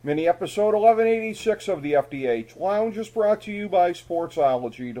Mini episode 1186 of the FDH Lounge is brought to you by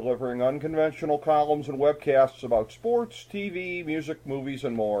Sportsology, delivering unconventional columns and webcasts about sports, TV, music, movies,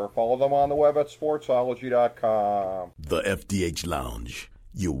 and more. Follow them on the web at sportsology.com. The FDH Lounge.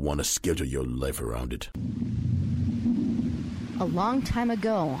 You want to schedule your life around it. A long time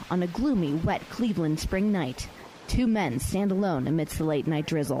ago, on a gloomy, wet Cleveland spring night, two men stand alone amidst the late-night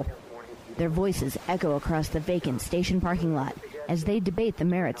drizzle. Their voices echo across the vacant station parking lot as they debate the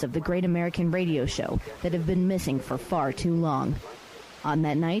merits of the great American radio show that have been missing for far too long. On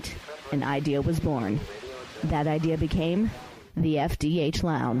that night, an idea was born. That idea became the FDH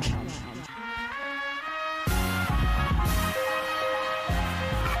Lounge.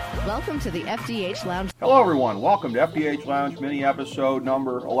 Welcome to the FDH Lounge. Hello, everyone. Welcome to FDH Lounge mini episode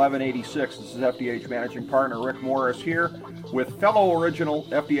number 1186. This is FDH Managing Partner Rick Morris here with fellow original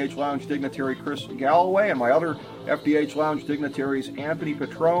FDH Lounge dignitary Chris Galloway and my other FDH Lounge dignitaries Anthony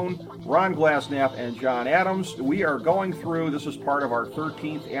Petrone, Ron Glasenapp, and John Adams. We are going through, this is part of our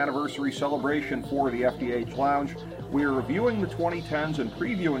 13th anniversary celebration for the FDH Lounge. We are reviewing the 2010s and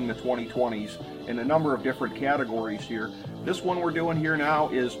previewing the 2020s in a number of different categories here. This one we're doing here now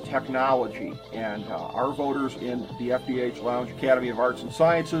is technology, and our voters in the FDH Lounge Academy of Arts and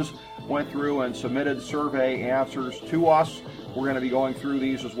Sciences went through and submitted survey answers to us. We're going to be going through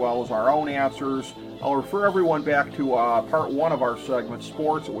these as well as our own answers. I'll refer everyone back to part one of our segment,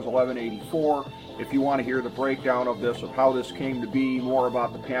 Sports. It was 1184. If you want to hear the breakdown of this, of how this came to be, more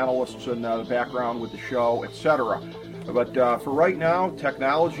about the panelists and the background with the show, etc. But for right now,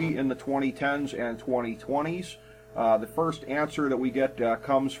 technology in the 2010s and 2020s. The first answer that we get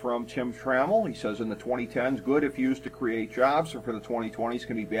comes from Tim Trammell. He says in the 2010s, good if used to create jobs, or for the 2020s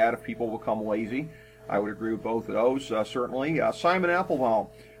can be bad if people become lazy. I would agree with both of those, certainly. Simon Applebaum,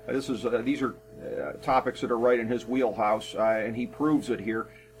 these are topics that are right in his wheelhouse, and he proves it here.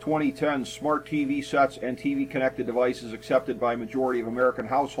 2010, smart TV sets and TV-connected devices accepted by majority of American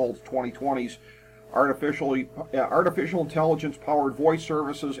households. 2020s, artificial intelligence-powered voice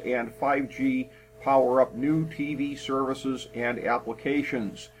services and 5G power up new TV services and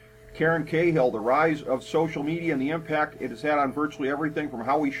applications. Karen Cahill, the rise of social media and the impact it has had on virtually everything from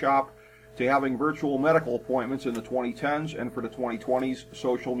how we shop to having virtual medical appointments in the 2010s, and for the 2020s,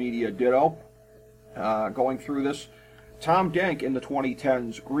 social media ditto. Going through this, Tom Denk in the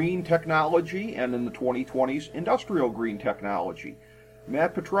 2010s, green technology, and in the 2020s, industrial green technology.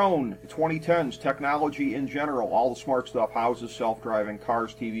 Matt Petrone, 2010s, technology in general, all the smart stuff, houses, self-driving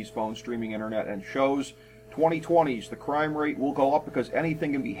cars, TVs, phones, streaming internet, and shows. 2020s, the crime rate will go up because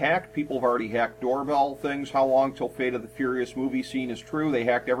anything can be hacked. People have already hacked doorbell things. How long till Fate of the Furious movie scene is true? They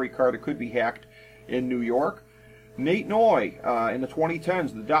hacked every car that could be hacked in New York. Nate Noy, in the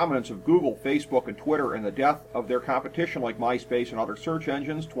 2010s, the dominance of Google, Facebook, and Twitter and the death of their competition like MySpace and other search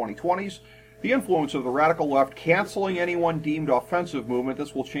engines. 2020s, the influence of the radical left canceling anyone deemed offensive movement.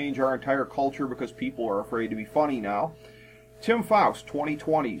 This will change our entire culture because people are afraid to be funny now. Tim Faust,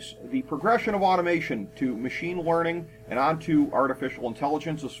 2020s. The progression of automation to machine learning and onto artificial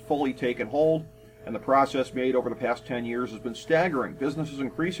intelligence has fully taken hold, and the process made over the past 10 years has been staggering. Businesses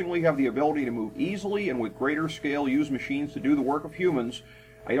increasingly have the ability to move easily and with greater scale use machines to do the work of humans.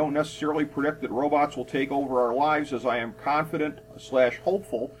 I don't necessarily predict that robots will take over our lives, as I am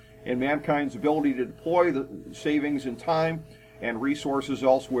confident/hopeful in mankind's ability to deploy the savings in time and resources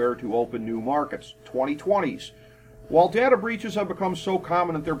elsewhere to open new markets. 2020s. While data breaches have become so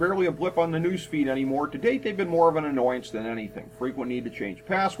common that they're barely a blip on the news feed anymore, to date they've been more of an annoyance than anything. Frequent need to change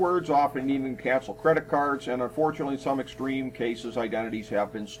passwords, often needing to cancel credit cards, and unfortunately in some extreme cases identities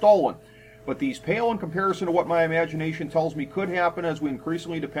have been stolen. But these pale in comparison to what my imagination tells me could happen as we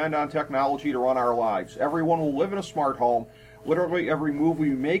increasingly depend on technology to run our lives. Everyone will live in a smart home. Literally every move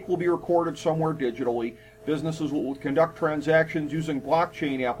we make will be recorded somewhere digitally. Businesses will conduct transactions using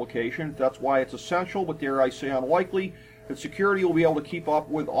blockchain applications. That's why it's essential, but dare I say unlikely, that security will be able to keep up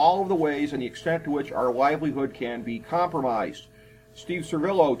with all of the ways and the extent to which our livelihood can be compromised. Steve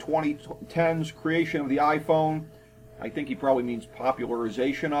Servillo, 2010's creation of the iPhone. I think he probably means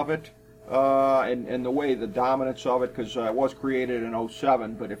popularization of it, and the way, the dominance of it, because it was created in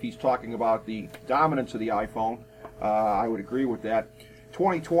 2007, but if he's talking about the dominance of the iPhone, I would agree with that.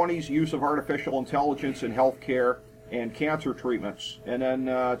 2020's use of artificial intelligence in healthcare and cancer treatments. And then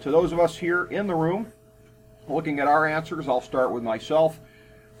to those of us here in the room, looking at our answers, I'll start with myself.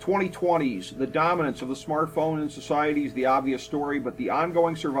 2020s, the dominance of the smartphone in society is the obvious story, but the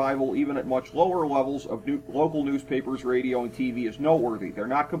ongoing survival, even at much lower levels, of local newspapers, radio, and TV is noteworthy. They're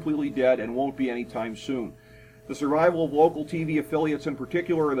not completely dead and won't be anytime soon. The survival of local TV affiliates in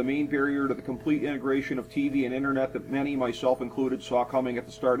particular are the main barrier to the complete integration of TV and internet that many, myself included, saw coming at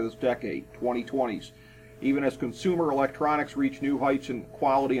the start of this decade, 2020s. Even as consumer electronics reach new heights in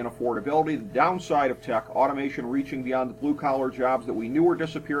quality and affordability, the downside of tech, automation reaching beyond the blue-collar jobs that we knew were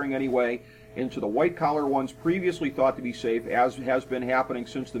disappearing anyway, into the white-collar ones previously thought to be safe, as has been happening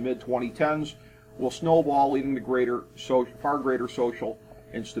since the mid-2010s, will snowball, leading to far greater social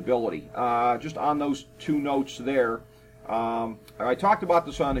instability. Just on those two notes there, I talked about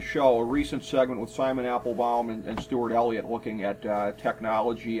this on the show, a recent segment with Simon Applebaum and Stuart Elliott looking at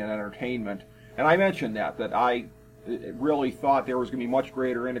technology and entertainment. And I mentioned that I really thought there was going to be much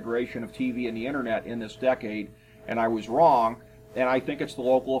greater integration of TV and the internet in this decade, and I was wrong. And I think it's the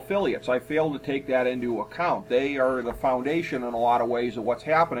local affiliates. I failed to take that into account. They are the foundation in a lot of ways of what's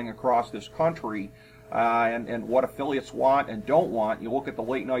happening across this country, and what affiliates want and don't want. You look at the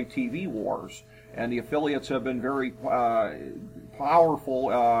late night TV wars, and the affiliates have been very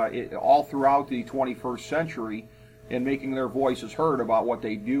powerful all throughout the 21st century in making their voices heard about what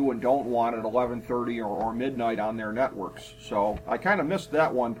they do and don't want at 11:30 or midnight on their networks. So I kind of missed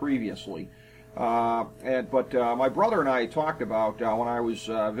that one previously. But my brother and I talked about when I was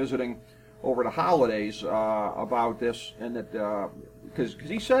visiting over the holidays about this, and that because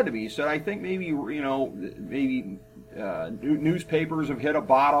he said to me, I think maybe newspapers have hit a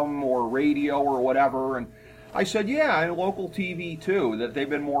bottom, or radio or whatever, and I said, yeah, and local TV too, that they've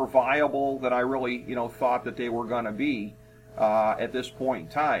been more viable than I really thought that they were going to be at this point in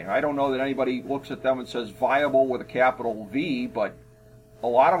time. I don't know that anybody looks at them and says viable with a capital V, but a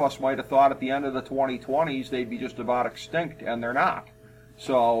lot of us might have thought at the end of the 2020s they'd be just about extinct, and they're not.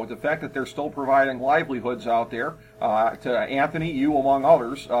 So the fact that they're still providing livelihoods out there, to Anthony, you among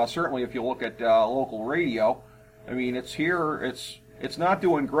others, certainly if you look at local radio, I mean, it's here, it's not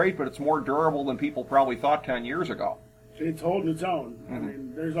doing great, but it's more durable than people probably thought 10 years ago. It's holding its own. Mm-hmm. I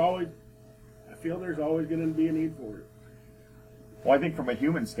mean, I feel there's always going to be a need for it. Well, I think from a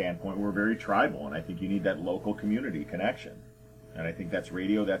human standpoint, we're very tribal, and I think you need that local community connection. And I think that's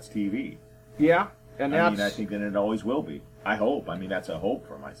radio, that's TV. Yeah, and that's... I think that it always will be. I hope. I mean, that's a hope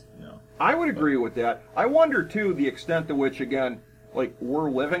for my, I would agree with that. I wonder, too, the extent to which, again, like,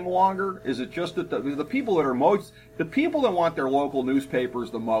 we're living longer. Is it just that the people that are the people that want their local newspapers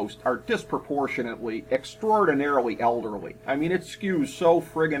the most are disproportionately, extraordinarily elderly. I mean, it skews so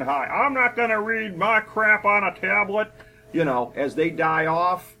friggin' high. I'm not going to read my crap on a tablet, as they die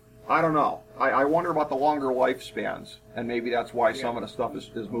off. I don't know. I wonder about the longer lifespans, and maybe that's why some of the stuff is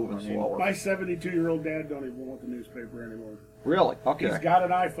moving slower. My 72-year-old dad don't even want the newspaper anymore. Really? Okay. He's got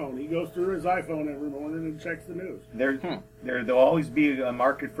an iPhone. He goes through his iPhone every morning and checks the news. There'll always be a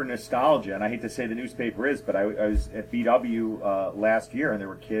market for nostalgia, and I hate to say the newspaper is, but I was at BW last year, and there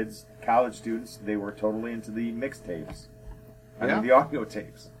were kids, college students, they were totally into the mixtapes. I mean, the audio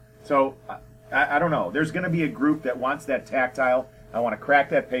tapes. So, I don't know. There's going to be a group that wants that tactile. I want to crack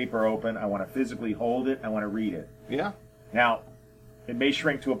that paper open. I want to physically hold it. I want to read it. Yeah. Now, it may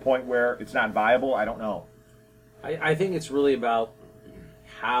shrink to a point where it's not viable. I don't know. I think it's really about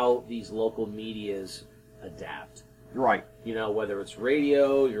how these local medias adapt. Right. Whether it's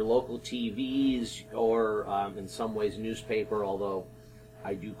radio, your local TVs, or in some ways newspaper, although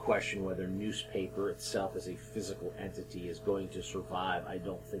I do question whether newspaper itself as a physical entity is going to survive. I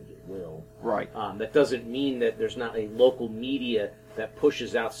don't think it will. Right. That doesn't mean that there's not a local media that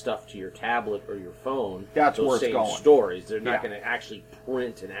pushes out stuff to your tablet or your phone. That's where it's going. Stories. They're not going to actually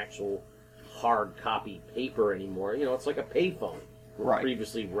print an actual hard copy paper anymore. It's like a payphone,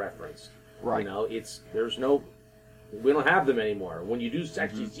 previously referenced. Right. We don't have them anymore. When you do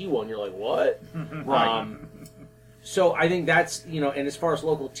actually see one, you're like, what? Right. So I think that's, and as far as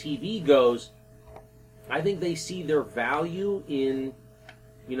local TV goes, I think they see their value in,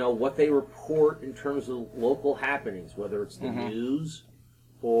 what they report in terms of local happenings, whether it's the news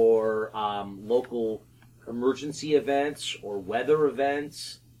or local emergency events or weather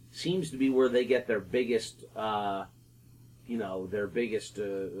events. Seems to be where they get their biggest, set of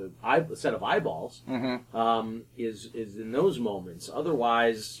eyeballs, is in those moments.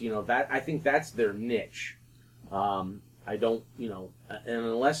 Otherwise, I think that's their niche. I don't, and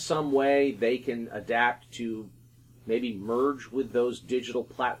unless some way they can adapt to maybe merge with those digital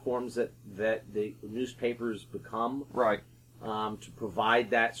platforms that the newspapers become, right, to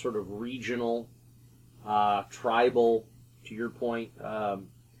provide that sort of regional, tribal, to your point,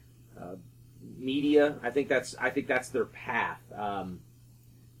 media. I think that's their path.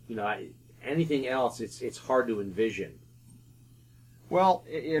 Anything else, it's hard to envision. Well,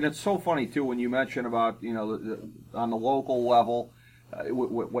 and it's so funny too when you mention about on the local level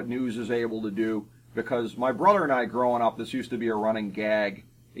what news is able to do. because my brother and I growing up, this used to be a running gag.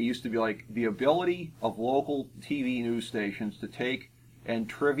 It used to be like the ability of local TV news stations to take and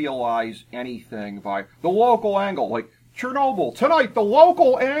trivialize anything by the local angle, like Chernobyl tonight. The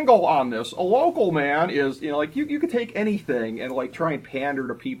local angle on this, a local man is, like you could take anything and like try and pander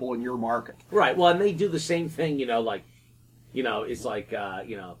to people in your market. Right. Well, and they do the same thing. It's like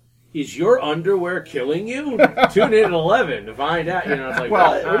is your underwear killing you? Tune in at 11 to find out. It's like,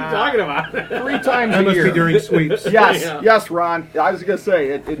 well, what are you talking about? 3 times That a must year. be during sweeps. Yes, Yeah. yes, Ron. I was going to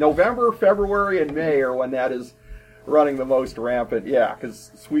say, in November, February, and May are when that is running the most rampant. Yeah,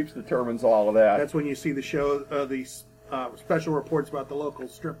 because sweeps determines all of that. That's when you see the show, these special reports about the local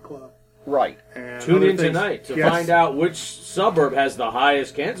strip club. Right. And Tune other in things. tonight to Yes. find out which suburb has the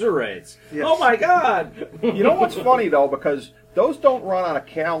highest cancer rates. Yes. Oh my God! You know what's funny though, because those don't run on a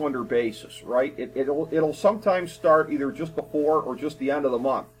calendar basis, right? It'll sometimes start either just before or just the end of the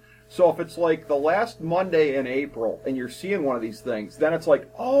month. So if it's like the last Monday in April and you're seeing one of these things, then it's like,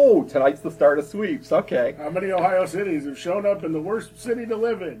 oh, tonight's the start of sweeps. Okay. How many Ohio cities have shown up in the worst city to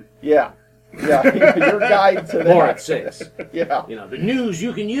live in? Yeah. Yeah. Your guide to that. Or at 6. Yeah. The news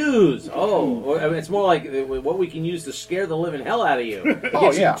you can use. Oh, I mean, it's more like what we can use to scare the living hell out of you. Get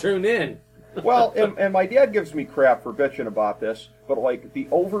yeah. you tuned in. Well, and my dad gives me crap for bitching about this, but like the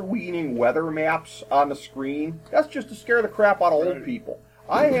overweening weather maps on the screen, that's just to scare the crap out of old people.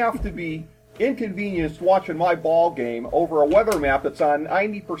 I have to be inconvenienced watching my ball game over a weather map that's on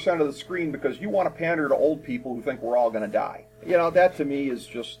 90% of the screen because you want to pander to old people who think we're all going to die. That to me is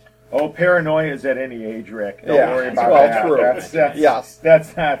just... Oh, paranoia is at any age, Rick. Don't Yeah, worry about well, that. true. Yes.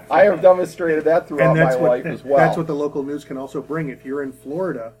 That's not fair. I have demonstrated that throughout my life as well. That's what the local news can also bring. If you're in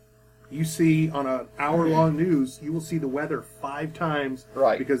Florida, you see on an hour-long news, you will see the weather 5 times.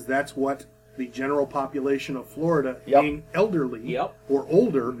 Right. Because that's what the general population of Florida, Yep. being elderly Yep. or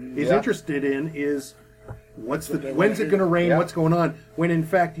older, is Yeah. interested in is when's it going to rain, Yep. what's going on, when in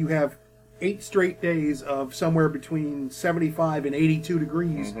fact you have 8 straight days of somewhere between 75 and 82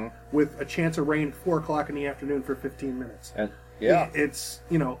 degrees with a chance of rain at 4 o'clock in the afternoon for 15 minutes. And, yeah. It's,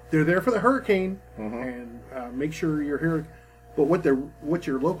 they're there for the hurricane and make sure you're here. But what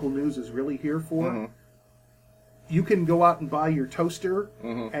your local news is really here for, you can go out and buy your toaster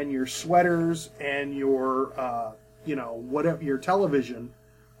and your sweaters and your, whatever, your television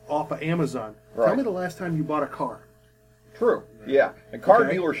off of Amazon. Right. Tell me the last time you bought a car. True. Yeah. And car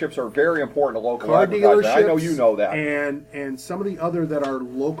Okay. dealerships are very important to local Car advertising. dealerships. I know you know that. And some of the other that are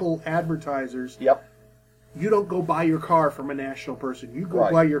local advertisers. Yep. You don't go buy your car from a national person. You go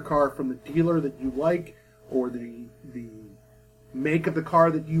Right. buy your car from the dealer that you like, or the make of the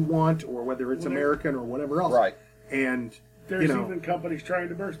car that you want, or whether it's American or whatever else. Right. And There's even companies trying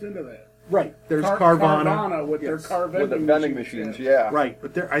to burst into that. right. There's Carvana. Carvana with their Yes. car With the vending, vending machines, yeah. Right,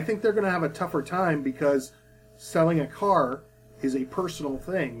 but I think they're going to have a tougher time because selling a car is a personal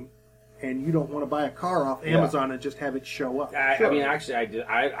thing, and you don't want to buy a car off Amazon and just have it show up. I mean, actually, I did.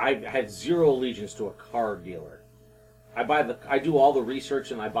 I had zero allegiance to a car dealer. I do all the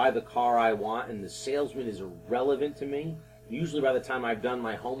research and I buy the car I want, and the salesman is irrelevant to me. Usually, by the time I've done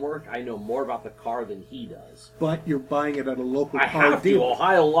my homework, I know more about the car than he does. But you're buying it at a local I car have dealer. to.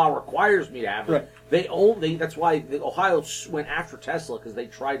 Ohio law requires me to have it. Right. That's why Ohio went after Tesla, because they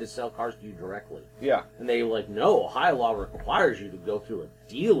tried to sell cars to you directly. Yeah. And they were like, no, Ohio law requires you to go through a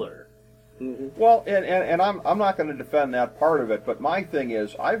dealer. Well, and I'm not going to defend that part of it, but my thing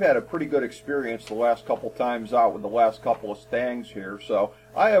is I've had a pretty good experience the last couple times out with the last couple of Stangs here, so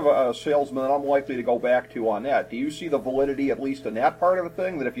I have a salesman that I'm likely to go back to on that. Do you see the validity, at least in that part of the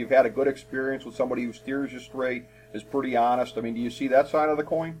thing, that if you've had a good experience with somebody who steers you straight, is pretty honest? I mean, do you see that side of the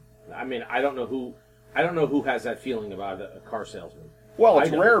coin? I mean, I don't know who has that feeling about a car salesman. Well,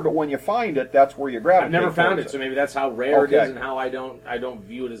 it's rare, but when you find it, that's where you gravitate. I've never found towards it, so maybe that's how rare it Okay. is and how I don't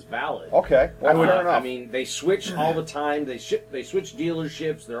view it as valid. Okay, well, fair enough. I mean, they switch all the time. They switch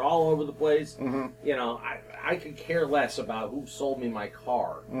dealerships. They're all over the place. You know, I could care less about who sold me my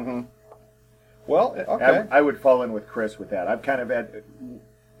car. Well, okay. I would fall in with Chris with that. I've kind of had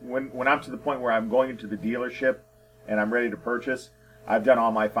when I'm to the point where I'm going into the dealership and I'm ready to purchase. I've done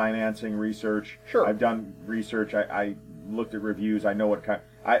all my financing research. Sure. I've done research. I looked at reviews. I know what kind.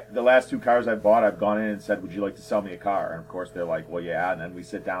 The last 2 cars I bought, I've gone in and said, "Would you like to sell me a car?" And of course, they're like, "Well, yeah." And then we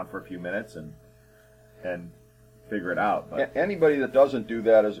sit down for a few minutes and figure it out. But Anybody that doesn't do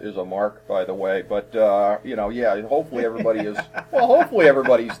that is a mark, by the way. But you know, yeah, hopefully everybody is. Well, hopefully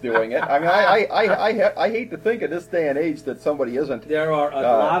everybody's doing it. I mean, I hate to think in this day and age that somebody isn't. There are a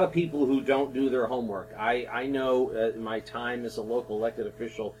lot of people who don't do their homework. I know in my time as a local elected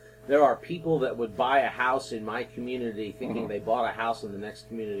official, there are people that would buy a house in my community thinking they bought a house in the next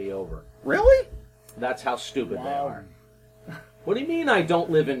community over. Really? That's how stupid they are. What do you mean I don't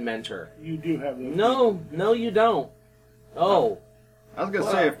live in Mentor? You do have those. No, you don't. Oh. I was going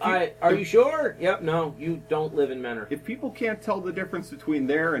to say... Are you sure? Yep, no, you don't live in Mentor. If people can't tell the difference between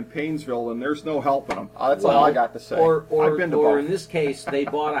there and Painesville, then there's no helping them. That's all I got to say. I've been to both. In this case, they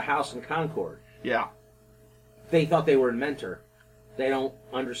bought a house in Concord. Yeah. They thought they were in Mentor. They don't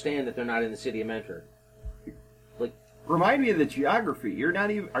understand that they're not in the city of Mentor. Remind me of the geography. You're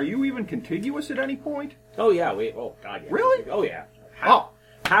not even... Are you even contiguous at any point? Oh, yeah. Oh, God, yeah. Really? Oh, yeah.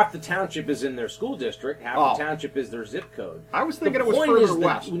 Half the township is in their school district. Half the township is their zip code. I was thinking it was further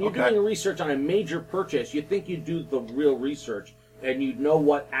west. When you're doing research on a major purchase, you think you'd do the real research, and you'd know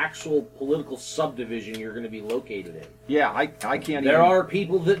what actual political subdivision you're going to be located in. Yeah, I can't There are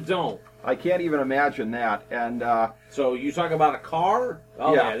people that don't. I can't even imagine that. And so you talk about a car?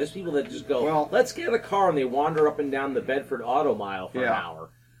 Oh, yeah. There's people that just go, well, let's get a car, and they wander up and down the Bedford Auto Mile for an hour.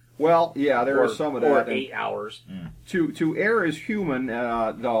 Well, yeah, there is some of that. Or 8 hours. To err is human,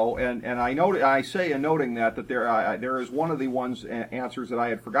 though, and I say in noting that there is one of the answers that I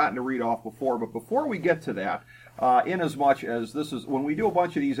had forgotten to read off before. But before we get to that, inasmuch as this is when we do a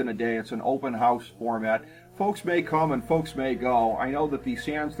bunch of these in a day, it's an open house format. Folks may come and folks may go. I know that the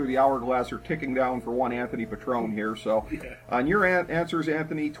sands through the hourglass are ticking down for one Anthony Petrone here. So, on your answers,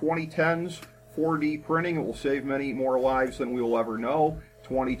 Anthony, 2010s, 4D printing, it will save many more lives than we will ever know.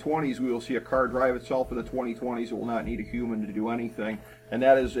 2020s, we will see a car drive itself. In the 2020s, it will not need a human to do anything. And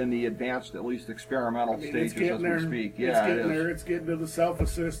that is in the advanced, at least experimental stages as we speak. Yeah, it's getting there. It's getting to the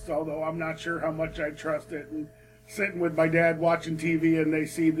self-assist, although I'm not sure how much I trust it. And sitting with my dad watching TV, and they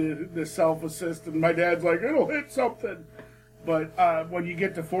see the self-assist, and my dad's like, it'll hit something. But when you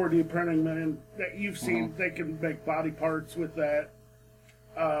get to 4D printing, man, you've seen they can make body parts with that.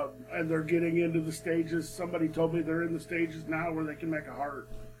 And they're getting into the stages. Somebody told me they're in the stages now where they can make a heart.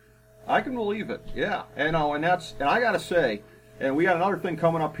 I can believe it. Yeah, and I gotta say, and we got another thing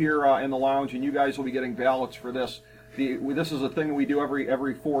coming up here in the lounge, and you guys will be getting ballots for this. This is a thing that we do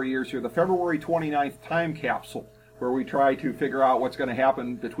every 4 years here. The February 29th time capsule, where we try to figure out what's going to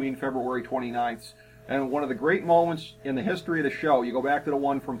happen between February 29th and one of the great moments in the history of the show. You go back to the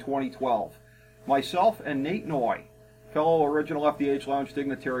one from 2012. Myself and Nate Noy, fellow original FDH Lounge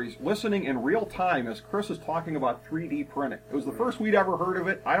dignitaries, listening in real time as Chris is talking about 3D printing. It was the first we'd ever heard of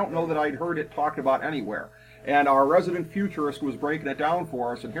it. I don't know that I'd heard it talked about anywhere. And our resident futurist was breaking it down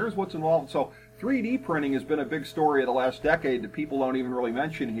for us, and here's what's involved. So 3D printing has been a big story of the last decade that people don't even really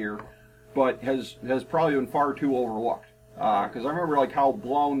mention here, but has probably been far too overlooked. Because I remember how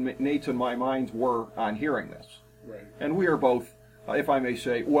blown Nate's and my minds were on hearing this. Right. And we are both, if I may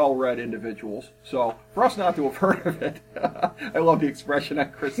say, well-read individuals. So for us not to have heard of it, I love the expression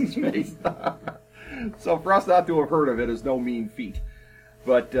on Chris's face. So for us not to have heard of it is no mean feat.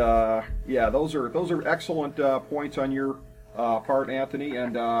 But those are excellent points on your part, Anthony.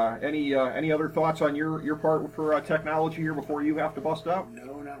 And any other thoughts on your part for technology here before you have to bust out?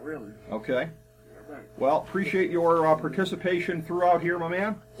 No, not really. Okay. Well, appreciate your participation throughout here, my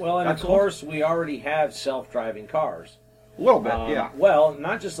man. Well, and of course, we already have self-driving cars. A little bit, yeah. Well,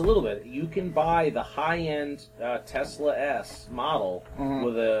 not just a little bit. You can buy the high-end Tesla S model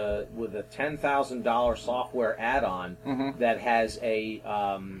with a $10,000 software add-on that has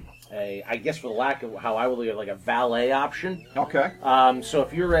I guess for the lack of how I would look at it, like a valet option. Okay. So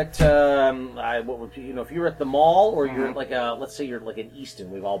if you're at if you're at the mall or you're at let's say you're like in Easton,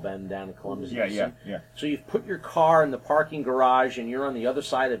 we've all been down in Columbus. Yeah. So you've put your car in the parking garage and you're on the other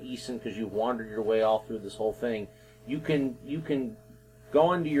side of Easton because you've wandered your way all through this whole thing. You can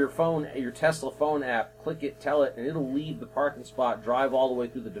go into your phone, your Tesla phone app, click it, tell it, and it'll leave the parking spot, drive all the way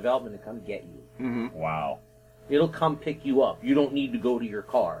through the development, and come get you. Mm-hmm. Wow. It'll come pick you up. You don't need to go to your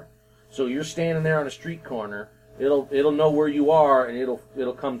car. So you're standing there on a street corner. It'll know where you are, and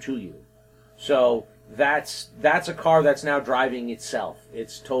it'll come to you. So that's a car that's now driving itself.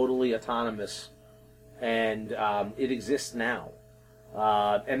 It's totally autonomous, and it exists now.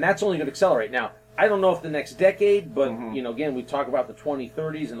 And that's only going to accelerate. Now, I don't know if the next decade, but again, we talk about the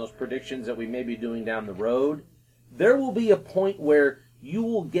 2030s and those predictions that we may be doing down the road. There will be a point where you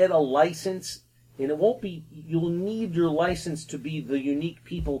will get a license, and it won't be. You'll need your license to be the unique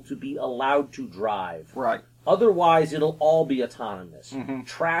people to be allowed to drive. Right. Otherwise, it'll all be autonomous.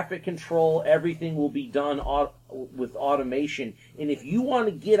 Traffic control, everything will be done with automation. And if you want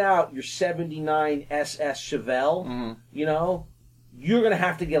to get out your 79 SS Chevelle, you're going to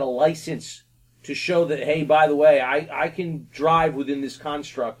have to get a license to show that, hey, by the way, I can drive within this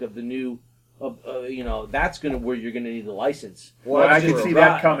construct of the new that's going to where you're going to need a license. Well, I can see that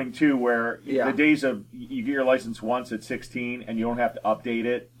drive. coming too, where Yeah. the days of you get your license once at 16 and you don't have to update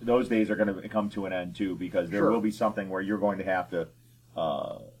it, those days are going to come to an end too, because there Sure. will be something where you're going to have to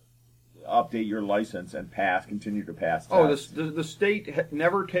update your license and continue to pass tests. Oh, the state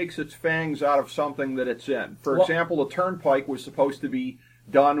never takes its fangs out of something that it's in. For example, the turnpike was supposed to be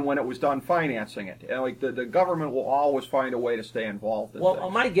done when it was done financing it. And like the government will always find a way to stay involved in Well,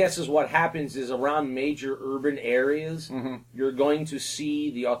 things. my guess is what happens is around major urban areas, Mm-hmm. you're going to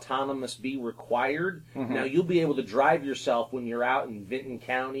see the autonomous be required. Mm-hmm. Now, you'll be able to drive yourself when you're out in Vinton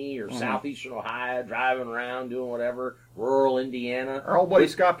County Mm-hmm. or southeastern Ohio, driving around, doing whatever, rural Indiana. Our old buddy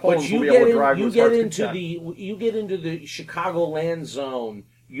Scott Pullins you will be able to drive you with get heart's into content. you get into the Chicagoland zone,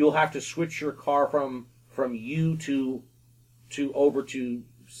 you'll have to switch your car from you to over to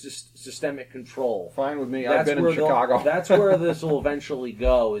systemic control. Fine with me. I've been in Chicago. That's where this will eventually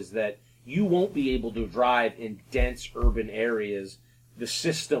go, is that you won't be able to drive in dense urban areas. The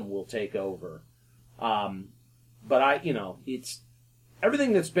system will take over. But it's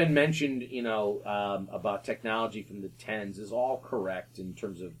everything that's been mentioned, about technology from the 10s is all correct in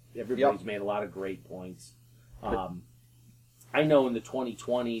terms of everybody's made a lot of great points. I know in the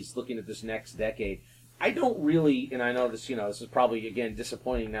 2020s, looking at this next decade, I don't really, and I know this, this is probably, again,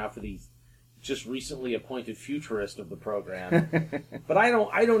 disappointing now for the just recently appointed futurist of the program, but I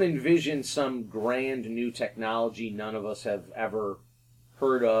don't envision some grand new technology none of us have ever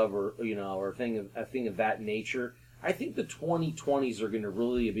heard of, or a thing of that nature. I think the 2020s are going to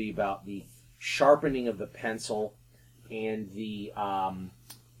really be about the sharpening of the pencil and the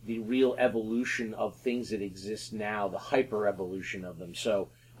real evolution of things that exist now, the hyper evolution of them. So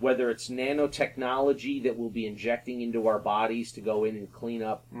whether it's nanotechnology that we'll be injecting into our bodies to go in and clean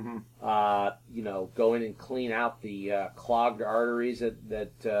up, go in and clean out the clogged arteries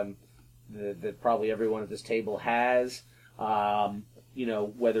that probably everyone at this table has.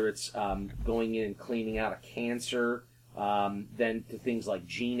 Whether it's going in and cleaning out a cancer, then to things like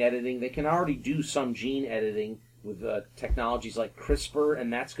gene editing. They can already do some gene editing with technologies like CRISPR,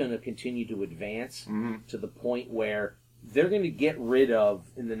 and that's going to continue to advance to the point where they're going to get rid of,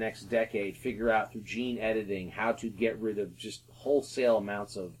 in the next decade, figure out through gene editing how to get rid of just wholesale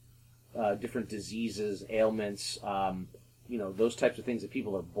amounts of different diseases, ailments, those types of things that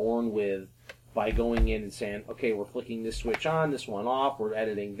people are born with, by going in and saying, okay, we're flicking this switch on, this one off, we're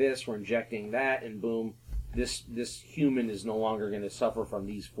editing this, we're injecting that, and boom, this human is no longer going to suffer from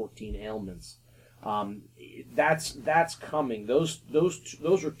these 14 ailments. That's coming. Those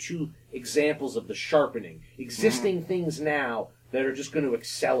are two examples of the sharpening. Existing things now that are just going to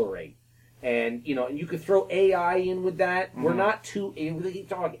accelerate. And you could throw AI in with that. We're not they keep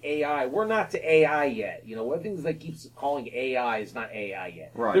talking AI. We're not to AI yet. One of the things they keep calling AI is not AI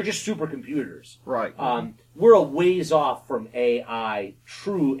yet. Right. They're just supercomputers. Right. We're a ways off from AI,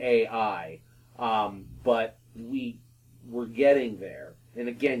 true AI. But we're getting there. And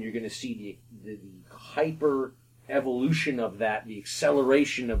again, you're going to see the hyper evolution of that, the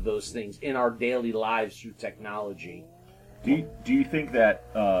acceleration of those things in our daily lives through technology. Do you think that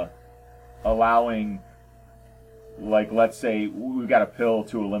allowing, like, let's say we've got a pill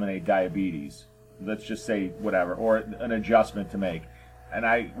to eliminate diabetes, let's just say whatever, or an adjustment to make, and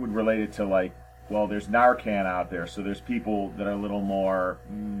I would relate it to, like, well, there's Narcan out there, so there's people that are a little more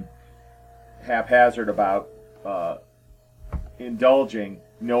haphazard about indulging,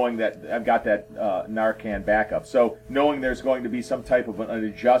 knowing that I've got that Narcan backup. So knowing there's going to be some type of an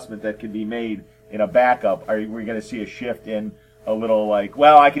adjustment that can be made in a backup, are we going to see a shift in a little, like,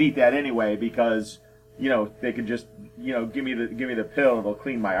 well, I could eat that anyway because they could just give me the pill and it'll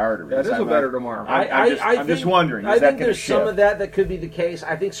clean my arteries. That is a better tomorrow. I'm just wondering. I think there's shift? some of that could be the case.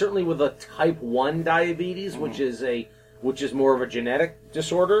 I think certainly with a type 1 diabetes, which is more of a genetic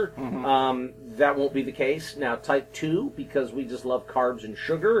disorder, that won't be the case. Now, type 2, because we just love carbs and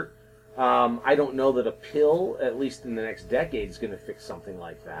sugar, I don't know that a pill, at least in the next decade, is going to fix something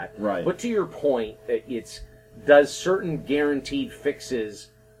like that. Right. But to your point, does certain guaranteed fixes,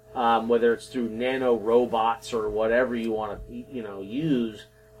 whether it's through nano robots or whatever you want to use,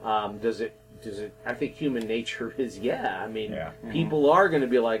 does it? I think human nature is people are going to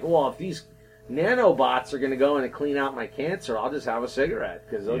be like, well, if these nanobots are going to go in and clean out my cancer, I'll just have a cigarette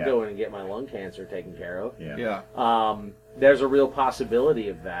because they'll go in and get my lung cancer taken care of. There's a real possibility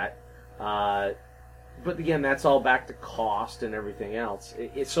of that. But again, that's all back to cost and everything else.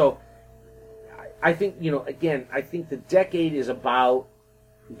 So I think, I think the decade is about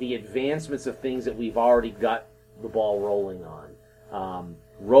the advancements of things that we've already got the ball rolling on.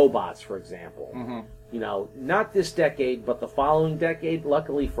 robots, for example. You know, not this decade, but the following decade,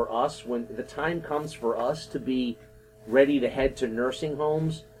 luckily for us, when the time comes for us to be ready to head to nursing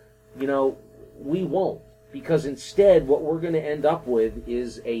homes, you know, we won't. Because instead, what we're going to end up with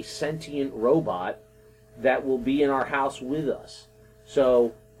is a sentient robot that will be in our house with us.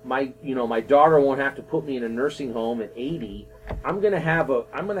 So my daughter won't have to put me in a nursing home at 80. I'm going to have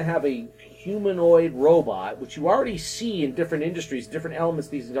a humanoid robot, which you already see in different industries, different elements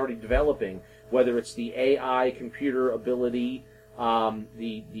these are already developing, whether it's the AI computer ability,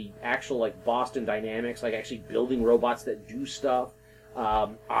 the actual like Boston Dynamics, like actually building robots that do stuff.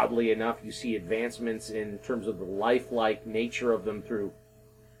 Oddly enough, you see advancements in terms of the lifelike nature of them through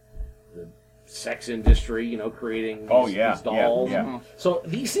the sex industry, you know, creating these dolls. Yeah. So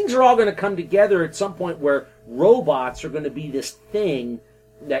these things are all going to come together at some point where robots are going to be this thing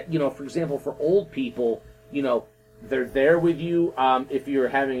that, you know, for example, for old people, you know, they're there with you if you're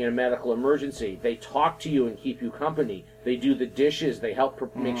having a medical emergency. They talk to you and keep you company. They do the dishes. They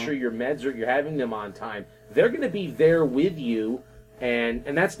help make sure your meds you're having them on time. They're going to be there with you.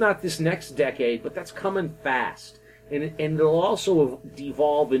 And that's not this next decade, but that's coming fast. And it'll also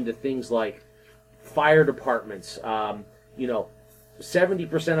devolve into things like fire departments. You know,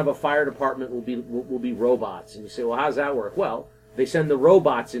 70% of a fire department will be robots. And you say, well, how does that work? Well, they send the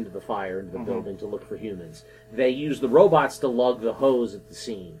robots into the fire, into the building to look for humans. They use the robots to lug the hose at the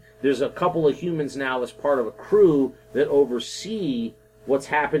scene. There's a couple of humans now as part of a crew that oversee what's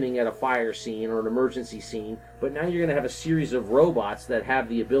happening at a fire scene or an emergency scene, but now you're going to have a series of robots that have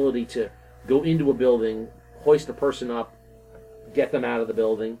the ability to go into a building, hoist a person up, get them out of the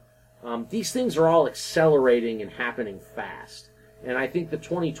building. These things are all accelerating and happening fast. And I think the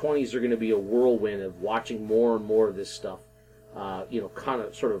 2020s are going to be a whirlwind of watching more and more of this stuff, you know, kind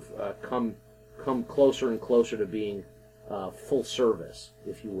of sort of come closer and closer to being full service,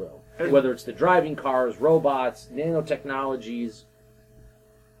 if you will. Whether it's the driving cars, robots, nanotechnologies.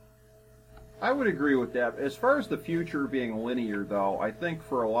 I would agree with that. As far as the future being linear, though, I think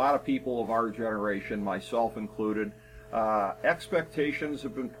for a lot of people of our generation, myself included, expectations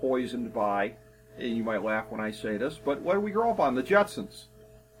have been poisoned by, and you might laugh when I say this, but what do we grow up on? The Jetsons.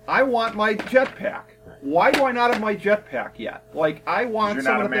 I want my jetpack. Why do I not have my jetpack yet? Like, I want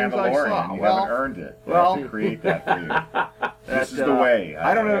some of the things I saw. You haven't earned it. They have to create that for you. This is the way.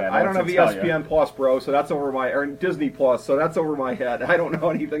 I don't have ESPN Plus, bro, so that's over my, or Disney Plus, so that's over my head. I don't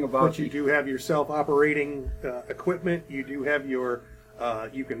know anything about it. But you do have your self-operating equipment. You do have your,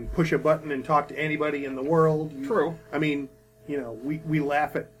 you can push a button and talk to anybody in the world. True. I mean, you know, we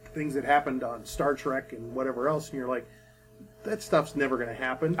laugh at things that happened on Star Trek and whatever else, and you're like, that stuff's never going to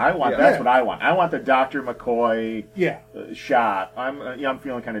happen. That's what I want. I want the Dr. McCoy shot. I'm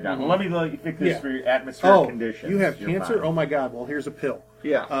feeling kind of down. Let me fix this for your atmospheric conditions. You have cancer? Fine. Oh my God! Well, here's a pill.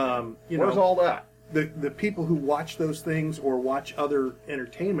 Yeah. Where's all that? The people who watch those things or watch other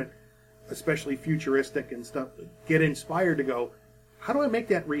entertainment, especially futuristic and stuff, get inspired to go, how do I make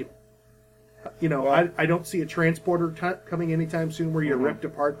that real? You know, I don't see a transporter coming anytime soon where you're ripped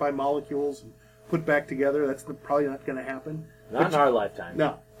apart by molecules and put back together. That's probably not going to happen. Not in our lifetime.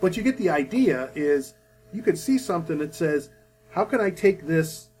 No. But you get the idea is you could see something that says, how can I take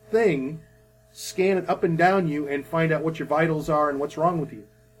this thing, scan it up and down you, and find out what your vitals are and what's wrong with you?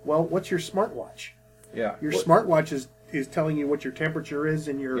 Well, what's your smartwatch? Yeah. Your smartwatch is telling you what your temperature is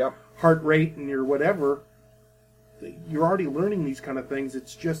and your heart rate and your whatever. You're already learning these kind of things.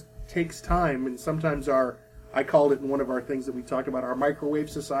 It just takes time, and sometimes I called it in one of our things that we talked about, our microwave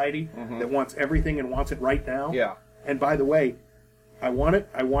society that wants everything and wants it right now. Yeah. And by the way, I want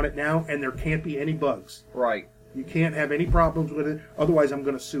it now, and there can't be any bugs. Right. You can't have any problems with it, otherwise I'm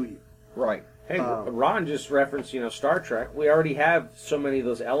going to sue you. Right. Hey, Ron just referenced, Star Trek. We already have so many of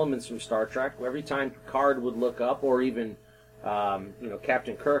those elements from Star Trek. Every time Picard would look up, or even,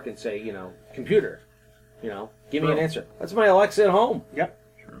 Captain Kirk and say, computer, give me an answer. That's my Alexa at home. Yep.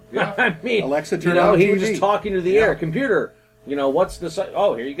 Yeah. I mean, Alexa, turn on he TV. was just talking to the air. Computer, what's the...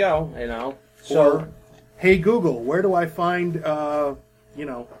 Oh, here you go, So, or, hey, Google, where do I find, how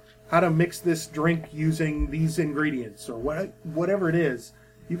to mix this drink using these ingredients? Or whatever it is.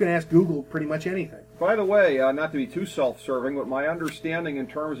 You can ask Google pretty much anything. By the way, not to be too self-serving, but my understanding in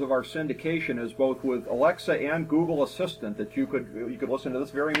terms of our syndication is both with Alexa and Google Assistant that you could listen to this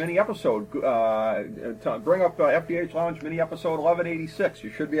very mini episode. Bring up FDH Lounge mini episode 1186.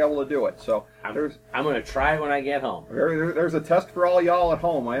 You should be able to do it. So I'm going to try it when I get home. There's a test for all y'all at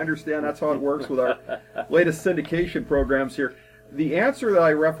home. I understand that's how it works with our latest syndication programs here. The answer that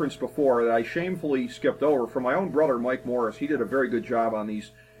I referenced before that I shamefully skipped over from my own brother, Mike Morris, he did a very good job on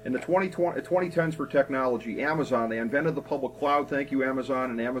these In the 2010s for technology, Amazon, they invented the public cloud. Thank you,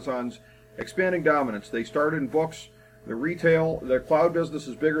 Amazon, and Amazon's expanding dominance. They started in books. The cloud business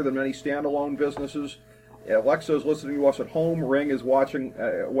is bigger than many standalone businesses. Alexa is listening to us at home. Ring is watching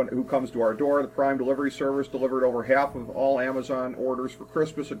who comes to our door. The Prime Delivery Service delivered over half of all Amazon orders for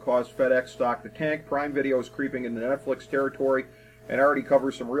Christmas and caused FedEx stock to tank. Prime Video is creeping into Netflix territory and already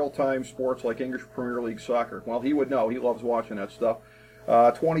covers some real-time sports like English Premier League soccer. Well, he would know. He loves watching that stuff.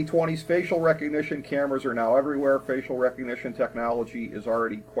 2020's facial recognition cameras are now everywhere. Facial recognition technology is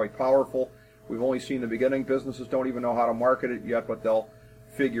already quite powerful. We've only seen the beginning. Businesses don't even know how to market it yet, but they'll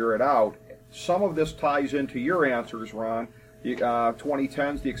figure it out. Some of this ties into your answers, Ron.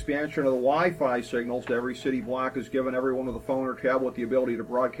 2010s, the expansion of the Wi-Fi signals to every city block has given everyone with a phone or tablet the ability to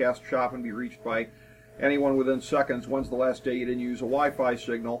broadcast, shop, and be reached by anyone within seconds. When's the last day you didn't use a Wi-Fi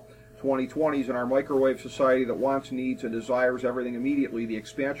signal? 2020s, in our microwave society that wants, needs, and desires everything immediately, the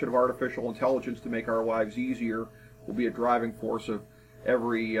expansion of artificial intelligence to make our lives easier will be a driving force of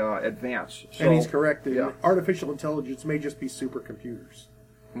every advance. So, and he's correct. Yeah. Artificial intelligence may just be supercomputers.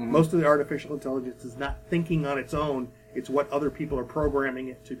 Most of the artificial intelligence is not thinking on its own. It's what other people are programming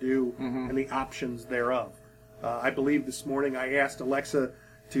it to do and the options thereof. I believe this morning I asked Alexa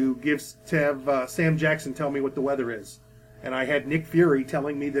to have Sam Jackson tell me what the weather is. And I had Nick Fury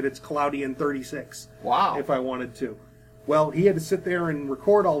telling me that it's cloudy and 36. Wow. If I wanted to. Well, he had to sit there and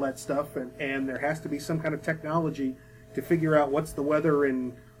record all that stuff, and there has to be some kind of technology to figure out what's the weather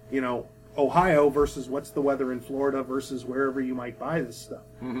in, Ohio versus what's the weather in Florida versus wherever you might buy this stuff.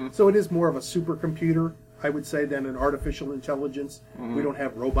 So it is more of a supercomputer, I would say, than an artificial intelligence. We don't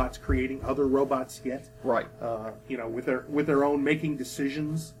have robots creating other robots yet. Right. With their own making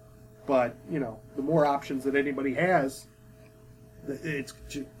decisions. But, the more options that anybody has, the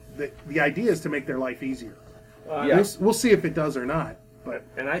idea is to make their life easier. We'll see if it does or not.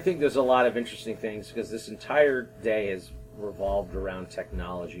 And I think there's a lot of interesting things because this entire day has revolved around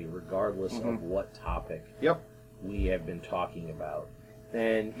technology, regardless of what topic we have been talking about.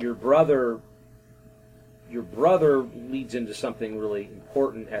 And your brother leads into something really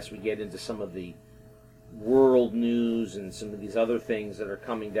important as we get into some of the world news and some of these other things that are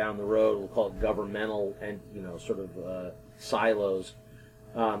coming down the road. We'll call it governmental and silos.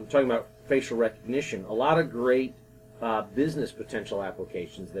 Talking about facial recognition, a lot of great business potential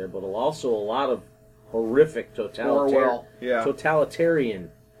applications there, but also a lot of horrific totalitarian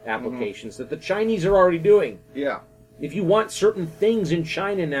applications that the Chinese are already doing. Yeah. If you want certain things in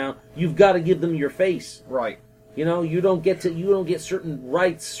China now, you've got to give them your face. Right. You don't get certain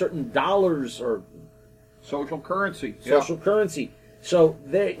rights, certain dollars or social currency. Currency. So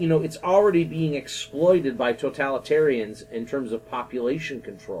it's already being exploited by totalitarians in terms of population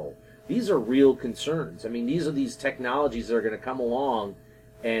control. These are real concerns. I mean, these are these technologies that are going to come along,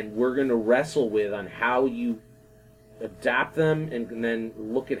 and we're going to wrestle with on how you adapt them and then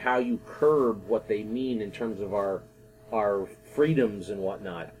look at how you curb what they mean in terms of our freedoms and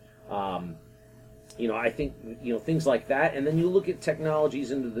whatnot. I think things like that, and then you look at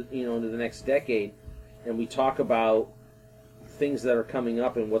technologies into the next decade, and we talk about things that are coming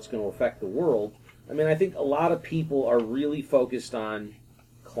up and what's going to affect the world. I mean, I think a lot of people are really focused on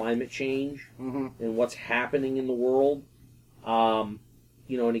climate change and what's happening in the world. An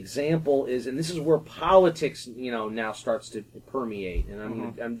example is, and this is where politics, now starts to permeate.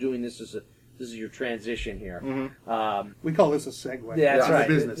 And I'm doing this this is your transition here. We call this a segue. Yeah, that's right.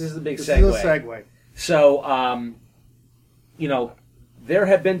 Business. This is a big segue. This is a segue. So, there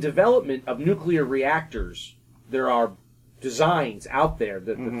have been development of nuclear reactors. There are designs out there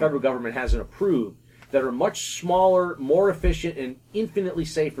that the federal government hasn't approved that are much smaller, more efficient, and infinitely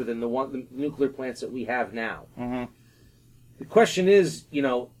safer than the nuclear plants that we have now. The question is,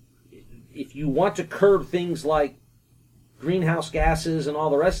 if you want to curb things like greenhouse gases and all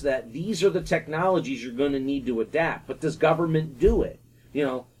the rest of that, these are the technologies you're going to need to adapt. But does government do it?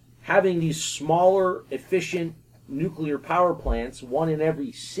 Having these smaller, efficient nuclear power plants, one in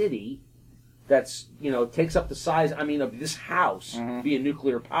every city, that's takes up the size of this house, be a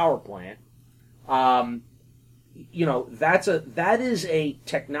nuclear power plant. That is a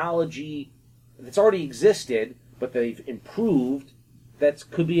technology that's already existed, but they've improved. That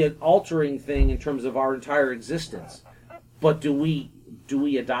could be an altering thing in terms of our entire existence. But do we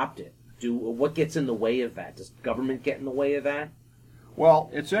adopt it? What gets in the way of that? Does government get in the way of that? Well,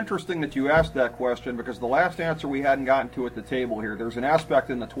 it's interesting that you asked that question because the last answer we hadn't gotten to at the table here. There's an aspect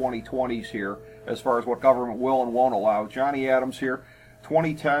in the 2020s here as far as what government will and won't allow. Johnny Adams here.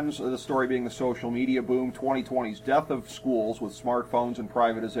 2010s, the story being the social media boom. 2020s, death of schools with smartphones and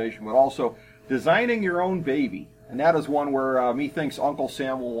privatization, but also designing your own baby. And that is one where methinks Uncle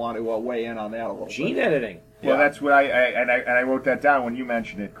Sam will want to weigh in on that a little Gene bit. editing. Well, that's what I wrote that down when you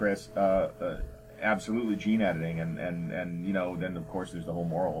mentioned it, Chris. Absolutely, gene editing, and then of course there's the whole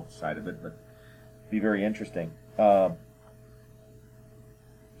moral side of it, but be very interesting. It'll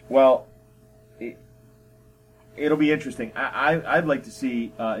be interesting. I'd like to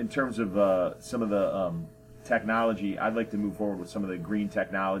see, in terms of some of the technology, I'd like to move forward with some of the green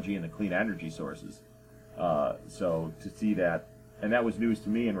technology and the clean energy sources. So to see that, and that was news to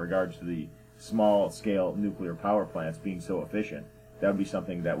me in regards to the small-scale nuclear power plants being so efficient. That would be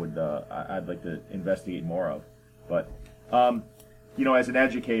something that would I'd like to investigate more of. But as an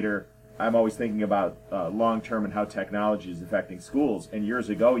educator, I'm always thinking about long-term and how technology is affecting schools. And years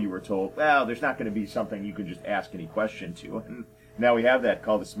ago, you were told, well, there's not going to be something you can just ask any question to. And now we have that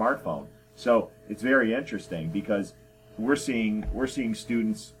called a smartphone. So it's very interesting because we're seeing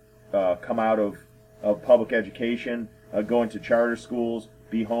students come out of public education, go into charter schools,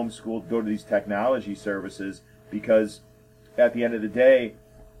 be homeschooled, go to these technology services, because at the end of the day,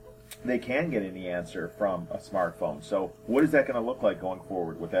 they can get any answer from a smartphone. So what is that going to look like going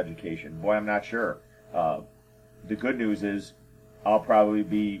forward with education? Boy, I'm not sure. The good news is I'll probably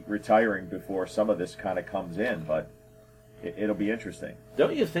be retiring before some of this kind of comes in, but it'll be interesting.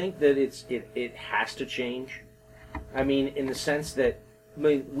 Don't you think that it has to change? I mean, in the sense that,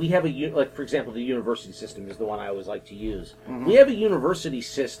 we have for example, the university system is the one I always like to use. Mm-hmm. We have a university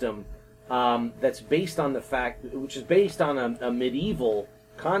system that's based on the fact, which is based on a medieval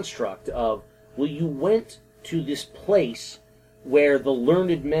construct of, well, you went to this place where the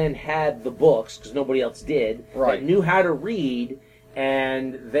learned men had the books, because nobody else did, right, that knew how to read,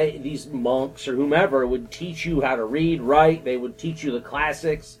 and these monks or whomever would teach you how to read, write, they would teach you the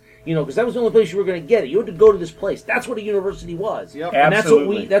classics, because that was the only place you were going to get it. You had to go to this place. That's what a university was. Yep. And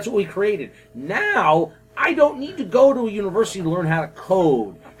Absolutely. that's what we created. Now, I don't need to go to a university to learn how to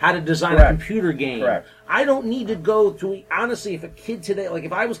code, how to design Correct. a computer game. Correct. I don't need to go to, honestly, if a kid today, like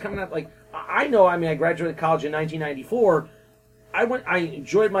if I was coming out, I graduated college in 1994. I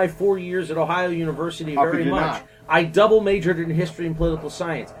enjoyed my 4 years at Ohio University How very could you much. not? I double majored in history and political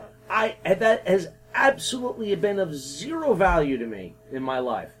science. That has absolutely been of zero value to me in my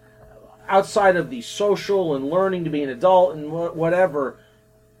life. Outside of the social and learning to be an adult and whatever,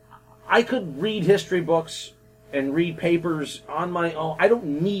 I could read history books and read papers on my own. I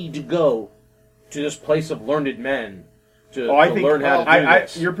don't need to go to this place of learned men to learn how to do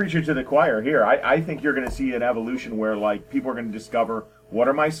this. You're preaching to the choir here. I think you're going to see an evolution where people are going to discover what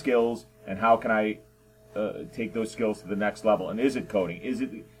are my skills and how can I take those skills to the next level. And is it coding? Is it?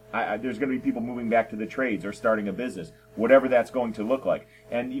 There's going to be people moving back to the trades or starting a business, whatever that's going to look like.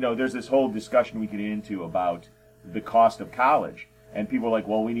 And there's this whole discussion we can get into about the cost of college. And people are like,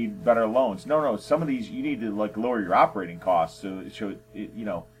 well, we need better loans. No, some of these you need to lower your operating costs.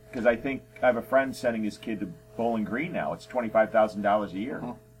 Because I think I have a friend sending his kid to Bowling Green now. It's $25,000 a year.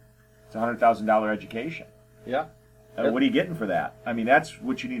 Uh-huh. It's a $100,000 education. Yeah. What are you getting for that? I mean, that's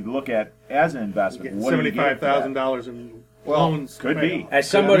what you need to look at as an investment. Getting What are you getting for that? $75,000 in loans. Could be. As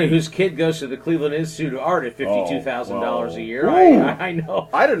somebody whose kid goes to the Cleveland Institute of Art at $52,000 a year, I know.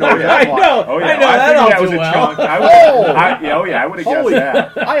 I didn't know that. I know. Oh, yeah. I know I that think all that too was a well. chunk. I would have guessed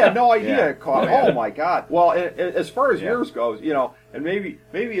that. I had no idea Yeah. it cost. Oh, yeah. Oh my God! Well, as far as Yeah. yours goes, and maybe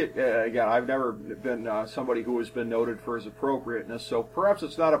again, I've never been somebody who has been noted for his appropriateness, so perhaps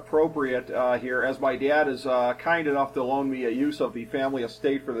it's not appropriate here, as my dad is kind enough to loan me a use of the family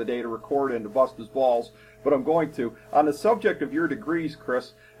estate for the day to record and to bust his balls. But I'm going to. On the subject of your degrees,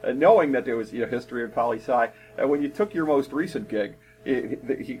 Chris, knowing that there was history and poli-sci, when you took your most recent gig,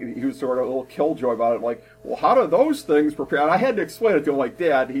 he was sort of a little killjoy about it, like, well, how do those things prepare? And I had to explain it to him, like,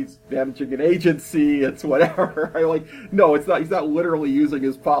 Dad, he's managing an agency, it's whatever. I'm like, no, it's not. He's not literally using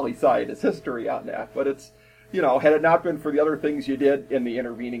his poli-sci and his history on that. But it's, had it not been for the other things you did in the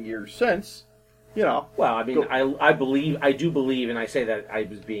intervening years since, Well, I mean, I do believe, and I say that I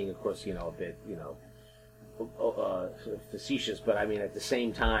was being, of course, a bit, facetious, but I mean, at the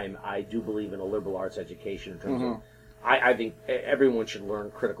same time, I do believe in a liberal arts education in terms of, I think everyone should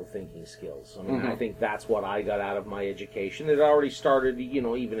learn critical thinking skills. I mean, I think that's what I got out of my education. It already started,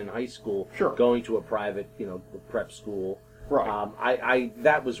 even in high school, going to a private, prep school. Right.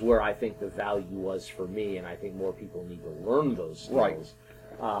 That was where I think the value was for me, and I think more people need to learn those skills.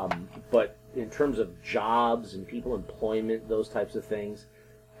 Right. But in terms of jobs and people employment, those types of things,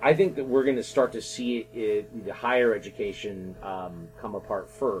 I think that we're going to start to see the higher education come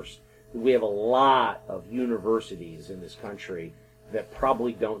apart first. We have a lot of universities in this country that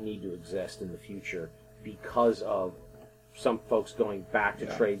probably don't need to exist in the future because of some folks going back to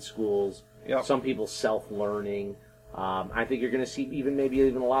trade schools, Yep. Some people self-learning. I think you're going to see maybe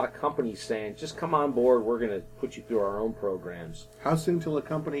even a lot of companies saying, just come on board, we're going to put you through our own programs. How soon till a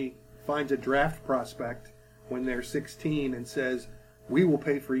company finds a draft prospect when they're 16 and says, we will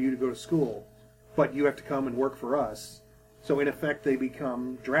pay for you to go to school, but you have to come and work for us? So in effect, they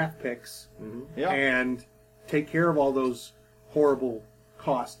become draft picks and take care of all those horrible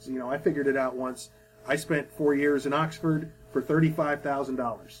costs. You know, I figured it out once. I spent 4 years in Oxford for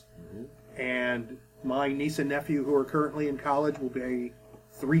 $35,000. And my niece and nephew who are currently in college will pay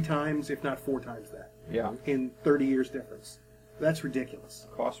 3 times, if not 4 times that. Yeah. In 30 years difference. That's ridiculous.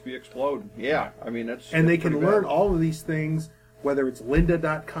 Costs be exploding. Yeah, I mean, that's... And they that's can pretty learn bad. all of these things, whether it's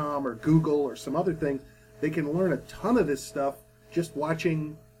lynda.com or Google or some other things. They can learn a ton of this stuff just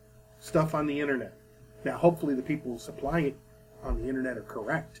watching stuff on the internet. Now, hopefully the people supplying it on the internet are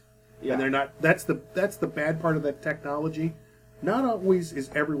correct. Yeah. And they're not... That's the bad part of that technology. Not always is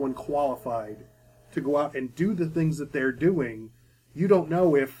everyone qualified to go out and do the things that they're doing. You don't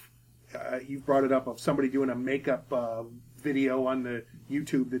know if, you've brought it up, of somebody doing a makeup video on the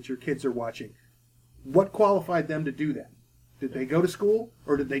YouTube that your kids are watching. What qualified them to do that? Did they go to school,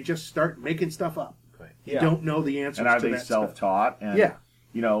 or did they just start making stuff up? You don't know the answers And are to they that stuff. self-taught? And, Yeah.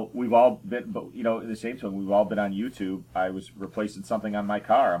 You know, we've all been, but, you know, in the same token, we've all been on YouTube. I was replacing something on my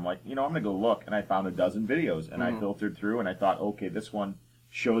car. I'm like, you know, I'm going to go look. And I found a dozen videos. And I filtered through, and I thought, okay, this one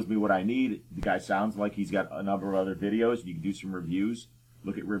shows me what I need. The guy sounds like he's got a number of other videos. You can do some reviews,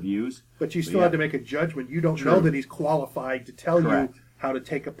 look at reviews. But you still have to make a judgment. You don't know that he's qualified to tell Correct. you how to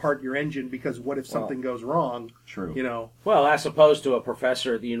take apart your engine, because what if something goes wrong? True. You know. Well, as opposed to a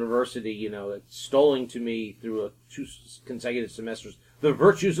professor at the university, you know, extolling to me through 2 consecutive semesters the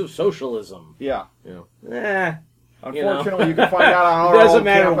virtues of socialism. Yeah. You know, Unfortunately, you can find out on our it doesn't own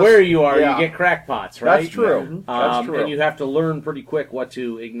matter campus. where you are, Yeah. you get crackpots, right? That's true. That's true. And you have to learn pretty quick what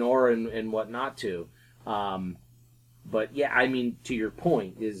to ignore and what not to. But yeah, I mean, to your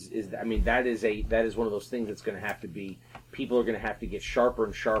point, I mean, that is one of those things that's going to have to be, people are going to have to get sharper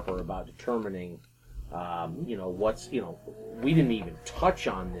and sharper about determining, you know, we didn't even touch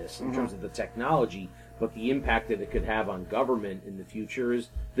on this in terms of the technology, but the impact that it could have on government in the future is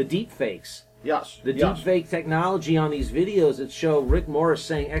the deep fakes. Yes. The deep fake technology on these videos that show Rick Morris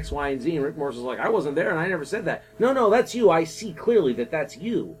saying X, Y, and Z, and Rick Morris is like, I wasn't there and I never said that. No, that's you. I see clearly that that's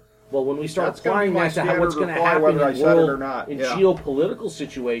you. Well, when we start That's gonna be applying my that to what's standard going to reply, happen whether I in said it or world, not. in Yeah. geopolitical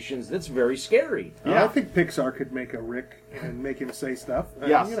situations, that's very scary. Yeah. I think Pixar could make a Rick and make him say stuff.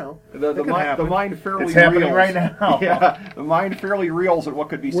 Yes. You know, the that could mind happen. fairly It's happening reels. right now. Yeah, the mind fairly reels at what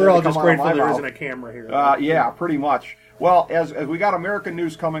could be said. We're all to come just out of grateful my there mouth. isn't a camera here. Yeah, pretty much. Well, as we got American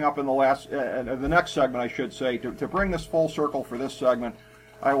news coming up in the next segment, I should say, to bring this full circle for this segment,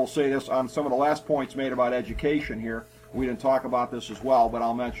 I will say this on some of the last points made about education here. We didn't talk about this as well, but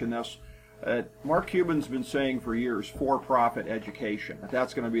I'll mention this. Mark Cuban's been saying for years, for-profit education.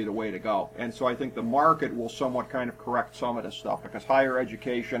 That's going to be the way to go. And so I think the market will somewhat kind of correct some of this stuff, because higher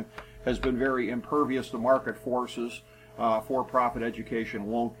education has been very impervious to market forces. For-profit education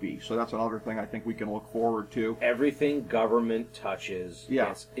won't be. So that's another thing I think we can look forward to. Everything government touches Yeah.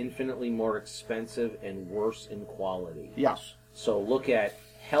 gets infinitely more expensive and worse in quality. Yes. So look at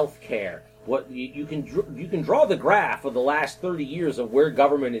health care. What you can draw the graph of the last 30 years of where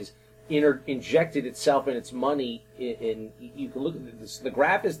government is injected itself and its money in. You can look at this. The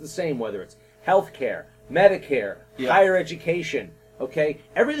graph is the same whether it's health care, Medicare, higher education. Okay,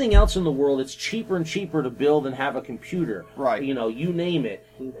 everything else in the world, it's cheaper and cheaper to build and have a computer. Right. You know, you name it.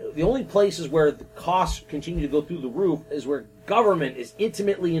 The only places where the costs continue to go through the roof is where government is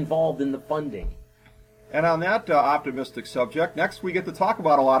intimately involved in the funding. And on that optimistic subject, next we get to talk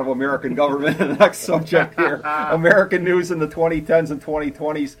about a lot of American government in the next subject here. American news in the 2010s and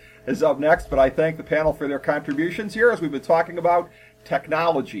 2020s is up next, but I thank the panel for their contributions here as we've been talking about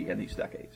technology in these decades.